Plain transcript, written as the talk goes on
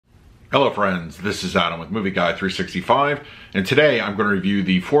Hello friends, this is Adam with Movie Guy 365, and today I'm going to review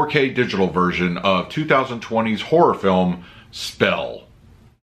the 4K digital version of 2020's horror film, Spell.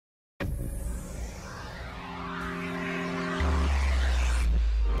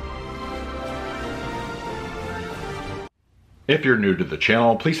 If you're new to the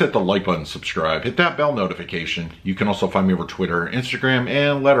channel, please hit the like button, subscribe, hit that bell notification. You can also find me over Twitter, Instagram,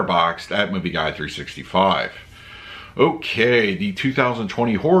 and Letterboxd at Movie Guy 365. Okay, the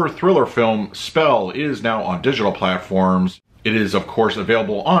 2020 horror thriller film Spell is now on digital platforms. It is, of course,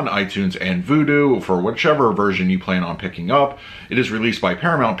 available on iTunes and Vudu for whichever version you plan on picking up. It is released by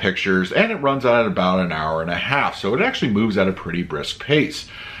Paramount Pictures, and it runs at about an hour and a half, so it actually moves at a pretty brisk pace.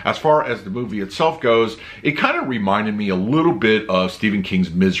 As far as the movie itself goes, it kind of reminded me a little bit of Stephen King's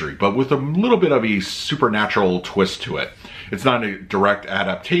Misery, but with a little bit of a supernatural twist to it. It's not a direct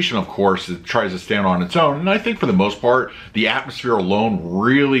adaptation, of course. It tries to stand on its own, and I think for the most part, the atmosphere alone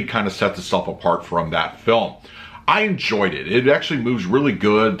really kind of sets itself apart from that film. I enjoyed it. It actually moves really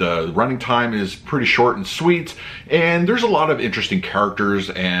good. The running time is pretty short and sweet, and there's a lot of interesting characters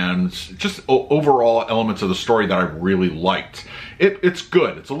and just overall elements of the story that I really liked. It's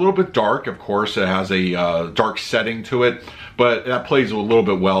good. It's a little bit dark, of course. It has a dark setting to it, but that plays a little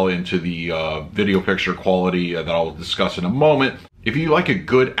bit well into the video picture quality that I'll discuss in a moment. If you like a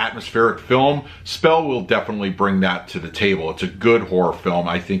good atmospheric film, Spell will definitely bring that to the table. It's a good horror film.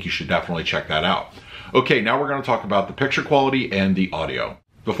 I think you should definitely check that out. Okay, now we're going to talk about the picture quality and the audio.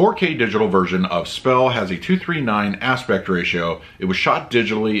 The 4K digital version of Spell has a 2:3:9 aspect ratio. It was shot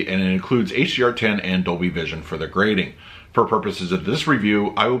digitally, and it includes HDR10 and Dolby Vision for the grading. For purposes of this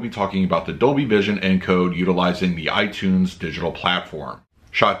review, I will be talking about the Dolby Vision encode utilizing the iTunes digital platform.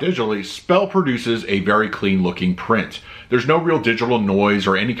 Shot digitally, Spell produces a very clean looking print. There's no real digital noise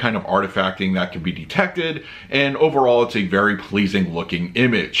or any kind of artifacting that can be detected, and overall it's a very pleasing looking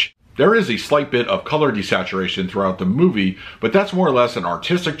image. There is a slight bit of color desaturation throughout the movie, but that's more or less an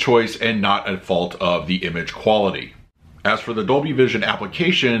artistic choice and not a fault of the image quality. As for the Dolby Vision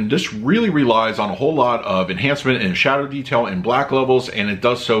application, this really relies on a whole lot of enhancement in shadow detail and black levels, and it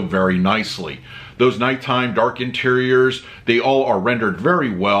does so very nicely. Those nighttime dark interiors, they all are rendered very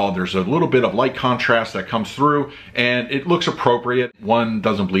well. There's a little bit of light contrast that comes through, and it looks appropriate. One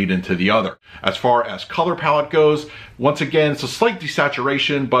doesn't bleed into the other. As far as color palette goes, once again, it's a slight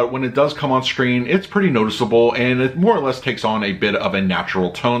desaturation, but when it does come on screen, it's pretty noticeable, and it more or less takes on a bit of a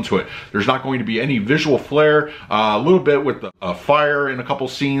natural tone to it. There's not going to be any visual flair, a little bit with the fire in a couple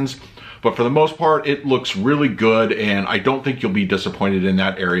scenes, but for the most part, it looks really good, and I don't think you'll be disappointed in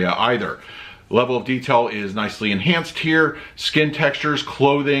that area either. Level of detail is nicely enhanced here. Skin textures,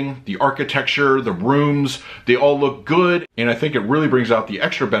 clothing, the architecture, the rooms, they all look good, and I think it really brings out the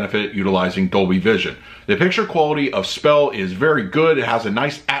extra benefit utilizing Dolby Vision. The picture quality of Spell is very good. It has a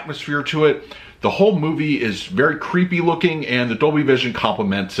nice atmosphere to it. The whole movie is very creepy looking, and the Dolby Vision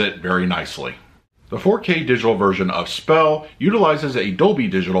complements it very nicely. The 4K digital version of Spell utilizes a Dolby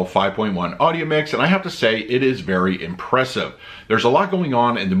Digital 5.1 audio mix, and I have to say it is very impressive. There's a lot going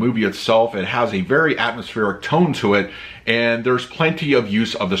on in the movie itself. It has a very atmospheric tone to it, and there's plenty of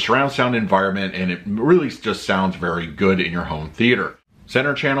use of the surround sound environment, and it really just sounds very good in your home theater.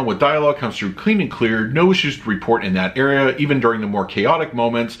 Center channel with dialogue comes through clean and clear, no issues to report in that area. Even during the more chaotic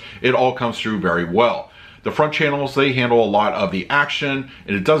moments, it all comes through very well. The front channels, they handle a lot of the action,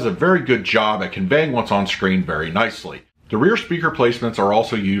 and it does a very good job at conveying what's on screen very nicely. The rear speaker placements are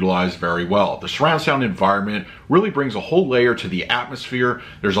also utilized very well. The surround sound environment really brings a whole layer to the atmosphere.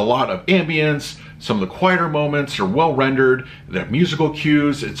 There's a lot of ambience. Some of the quieter moments are well rendered. The musical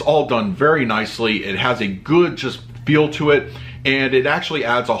cues, it's all done very nicely. It has a good just feel to it, and it actually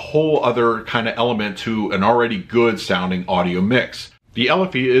adds a whole other kind of element to an already good sounding audio mix. The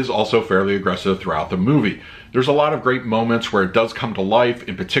LFE is also fairly aggressive throughout the movie. There's a lot of great moments where it does come to life.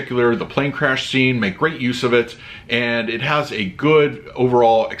 In particular, the plane crash scene, make great use of it, and it has a good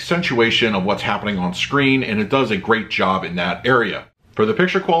overall accentuation of what's happening on screen, and it does a great job in that area. For the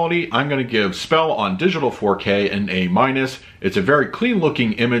picture quality, I'm going to give Spell on digital 4K an A-. It's a very clean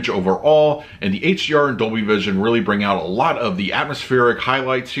looking image overall, and the HDR and Dolby Vision really bring out a lot of the atmospheric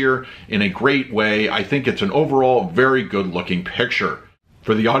highlights here in a great way. I think it's an overall very good looking picture.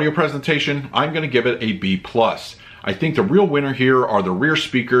 For the audio presentation, I'm going to give it a B+. I think the real winner here are the rear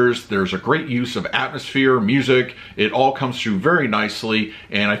speakers. There's a great use of atmosphere, music. It all comes through very nicely,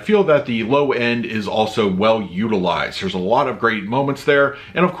 and I feel that the low end is also well utilized. There's a lot of great moments there,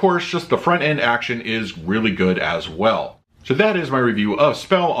 and of course, just the front end action is really good as well. So that is my review of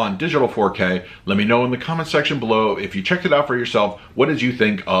Spell on digital 4K. Let me know in the comment section below if you checked it out for yourself. What did you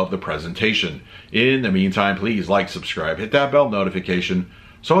think of the presentation? In the meantime, please like, subscribe, hit that bell notification.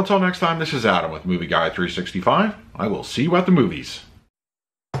 So until next time, this is Adam with Movie Guy 365. I will see you at the movies.